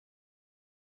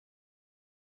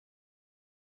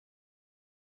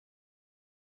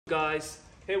Guys,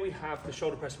 here we have the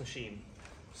shoulder press machine.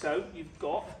 So you've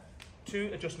got two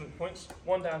adjustment points,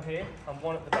 one down here and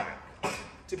one at the back.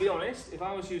 To be honest, if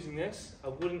I was using this, I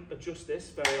wouldn't adjust this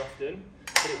very often,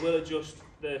 but it will adjust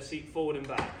the seat forward and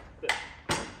back. But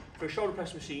for a shoulder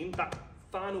press machine, that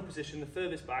final position, the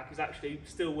furthest back, is actually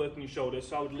still working your shoulders,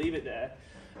 so I would leave it there.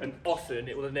 And often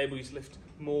it will enable you to lift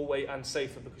more weight and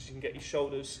safer because you can get your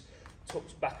shoulders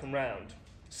tucked back and round.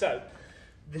 So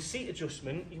the seat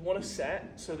adjustment you want to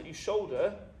set so that your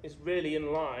shoulder is really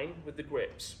in line with the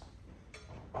grips.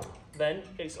 Then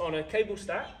it's on a cable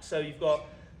stack, so you've got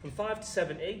from 5 to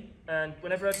 70, and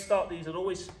whenever I start these, I'd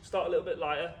always start a little bit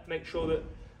lighter, make sure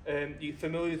that you're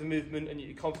familiar with the movement and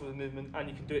you're comfortable with the movement and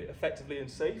you can do it effectively and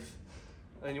safe.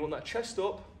 And then you want that chest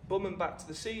up, bum and back to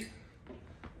the seat,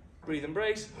 breathe and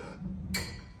brace, and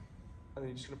then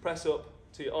you're just going to press up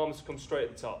till your arms come straight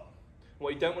at the top. And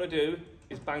what you don't want to do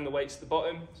is bang the weights to the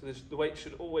bottom, so the weight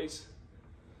should always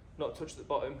not touch the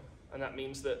bottom, and that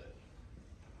means that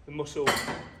the muscle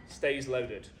stays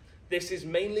loaded. This is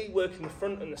mainly working the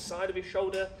front and the side of your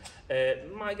shoulder.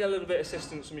 Might get a little bit of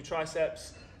assistance from your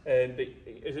triceps, but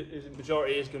the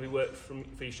majority is going to be worked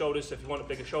for your shoulders. So if you want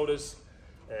bigger shoulders,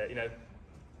 you know,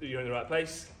 you're in the right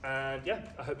place. And yeah,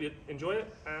 I hope you enjoy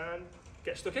it and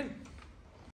get stuck in.